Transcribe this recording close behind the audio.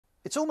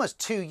It's almost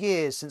 2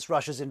 years since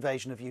Russia's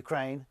invasion of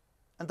Ukraine,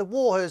 and the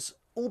war has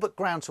all but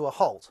ground to a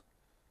halt.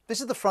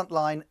 This is the front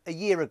line a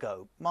year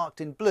ago,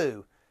 marked in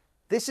blue.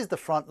 This is the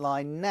front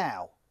line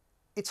now.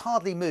 It's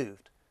hardly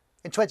moved.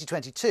 In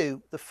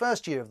 2022, the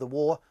first year of the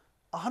war,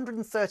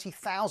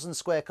 130,000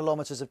 square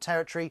kilometres of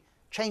territory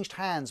changed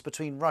hands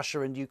between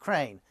Russia and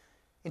Ukraine.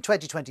 In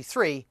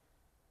 2023,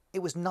 it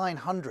was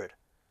 900.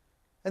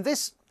 And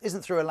this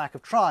isn't through a lack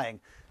of trying.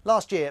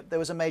 Last year, there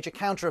was a major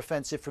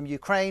counter-offensive from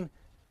Ukraine,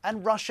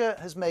 and Russia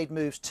has made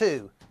moves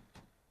too.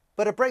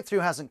 But a breakthrough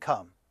hasn't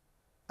come.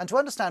 And to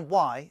understand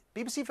why,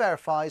 BBC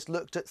Verifies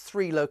looked at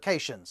 3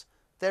 locations.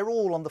 They're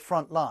all on the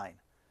front line.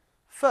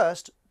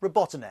 First,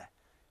 Robotyne.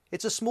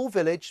 It's a small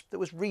village that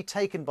was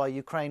retaken by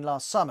Ukraine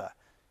last summer.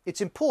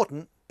 It's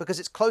important because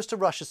it's close to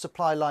Russia's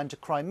supply line to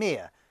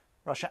Crimea.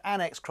 Russia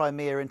annexed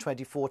Crimea in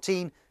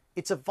 2014.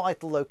 It's a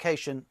vital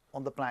location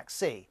on the Black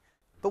Sea.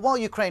 But while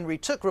Ukraine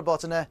retook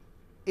Robotyne,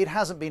 it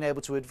hasn't been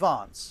able to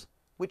advance,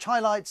 which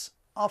highlights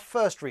our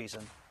first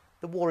reason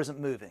the war isn't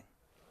moving.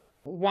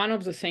 One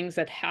of the things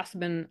that has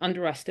been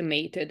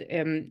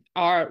underestimated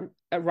are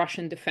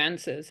Russian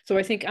defenses. So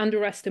I think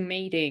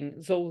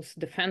underestimating those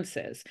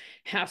defenses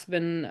has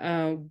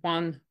been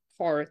one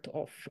part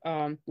of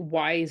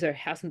why there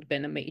hasn't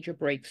been a major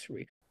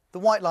breakthrough. The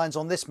white lines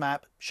on this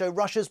map show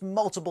Russia's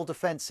multiple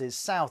defences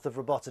south of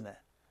Robotyne.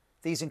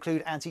 These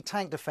include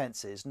anti-tank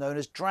defences known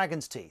as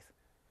Dragon's Teeth,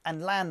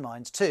 and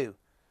landmines too.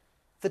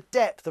 The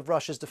depth of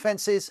Russia's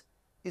defences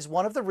is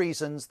one of the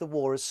reasons the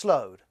war has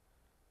slowed.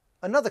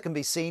 Another can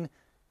be seen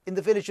in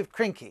the village of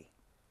Krynki.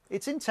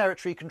 It's in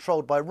territory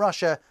controlled by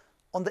Russia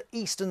on the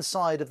eastern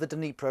side of the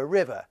Dnipro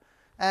River,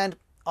 and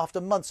after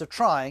months of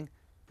trying,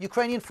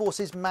 Ukrainian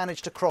forces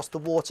managed to cross the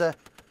water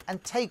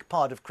and take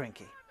part of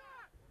Krynki.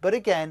 But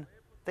again,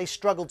 they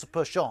struggled to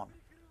push on,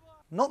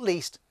 not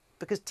least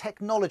because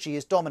technology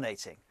is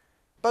dominating.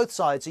 Both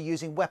sides are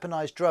using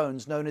weaponized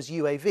drones known as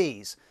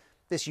UAVs.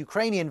 This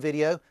Ukrainian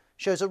video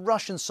shows a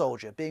Russian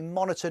soldier being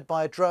monitored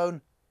by a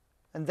drone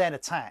and then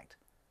attacked.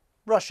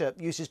 Russia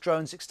uses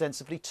drones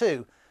extensively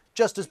too,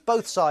 just as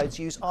both sides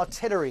use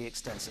artillery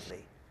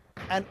extensively.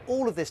 And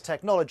all of this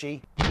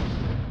technology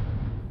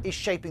is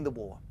shaping the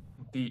war.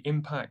 The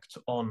impact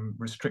on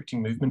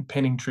restricting movement,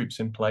 pinning troops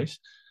in place,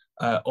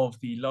 of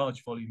the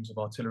large volumes of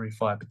artillery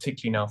fire,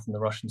 particularly now from the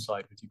Russian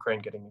side, with Ukraine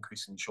getting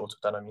increasingly short of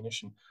that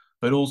ammunition,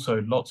 but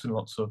also lots and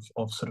lots of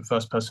sort of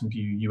first-person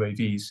view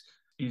UAVs,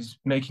 is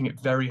making it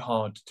very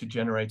hard to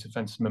generate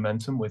offensive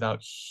momentum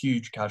without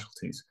huge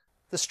casualties.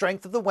 The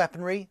strength of the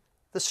weaponry,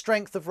 the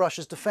strength of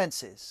Russia's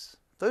defences.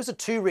 Those are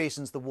 2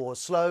 reasons the war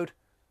has slowed.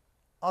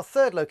 Our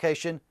third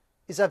location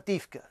is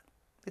Avdiivka.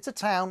 It's a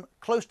town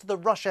close to the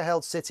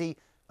Russia-held city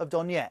of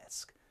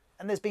Donetsk,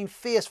 and there's been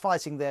fierce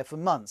fighting there for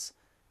months.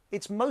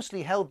 It's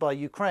mostly held by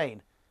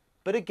Ukraine,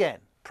 but again,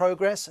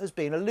 progress has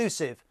been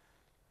elusive,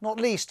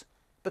 not least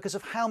because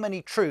of how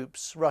many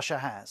troops Russia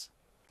has.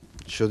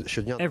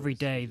 Every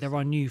day there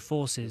are new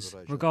forces,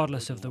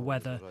 regardless of the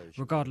weather,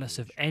 regardless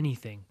of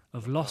anything,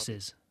 of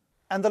losses.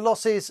 And the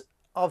losses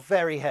are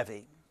very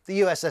heavy.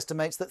 The US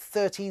estimates that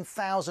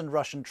 13,000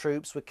 Russian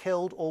troops were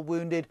killed or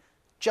wounded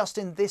just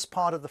in this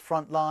part of the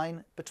front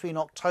line between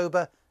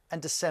October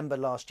and December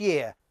last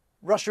year.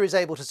 Russia is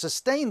able to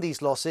sustain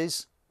these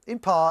losses, in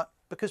part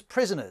because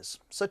prisoners,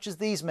 such as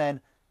these men,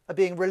 are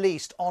being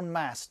released en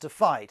masse to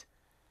fight.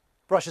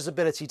 Russia's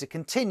ability to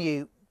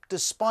continue,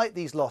 despite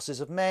these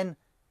losses of men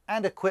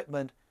and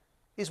equipment,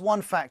 is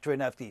one factor in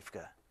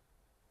Avdiivka.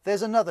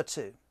 There's another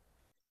too.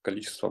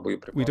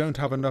 We don't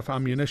have enough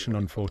ammunition,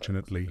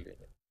 unfortunately.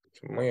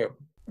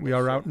 We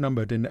are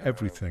outnumbered in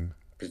everything.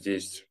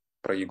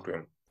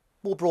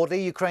 More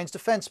broadly, Ukraine's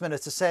defence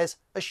minister says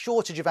a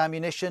shortage of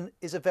ammunition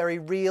is a very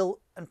real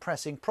and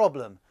pressing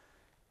problem.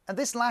 And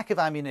this lack of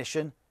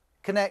ammunition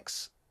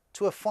connects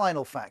to a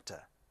final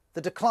factor,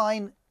 the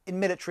decline in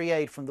military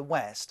aid from the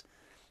West.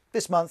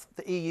 This month,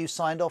 the EU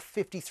signed off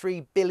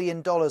 $53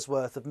 billion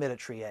worth of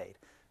military aid.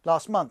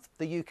 Last month,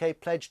 the UK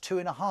pledged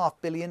 £2.5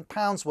 billion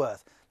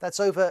worth. That's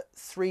over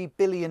 $3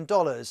 billion.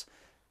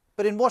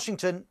 But in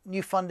Washington,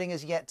 new funding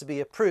is yet to be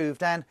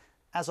approved, and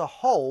as a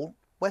whole,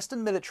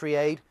 Western military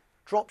aid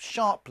dropped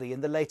sharply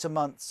in the later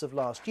months of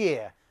last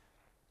year.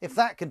 If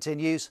that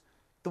continues,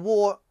 the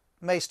war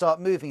may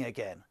start moving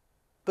again,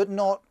 but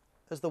not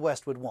as the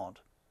West would want.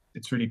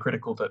 It's really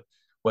critical that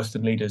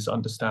Western leaders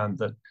understand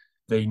that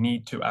they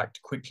need to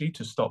act quickly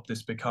to stop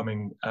this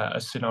becoming a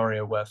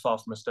scenario where, far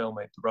from a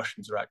stalemate, the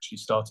Russians are actually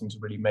starting to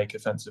really make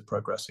offensive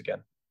progress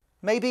again.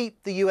 Maybe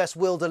the US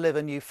will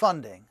deliver new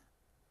funding,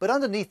 but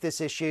underneath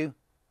this issue,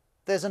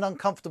 there's an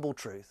uncomfortable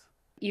truth.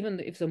 Even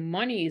if the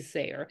money is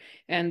there,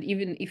 and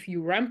even if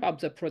you ramp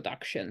up the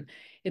production,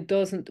 it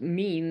doesn't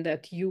mean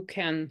that you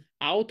can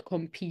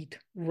outcompete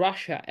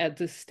Russia at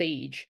this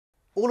stage.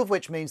 All of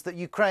which means that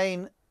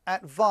Ukraine,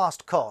 at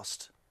vast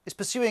cost, is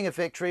pursuing a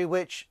victory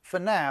which, for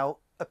now,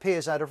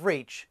 appears out of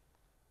reach.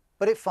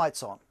 But it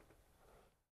fights on.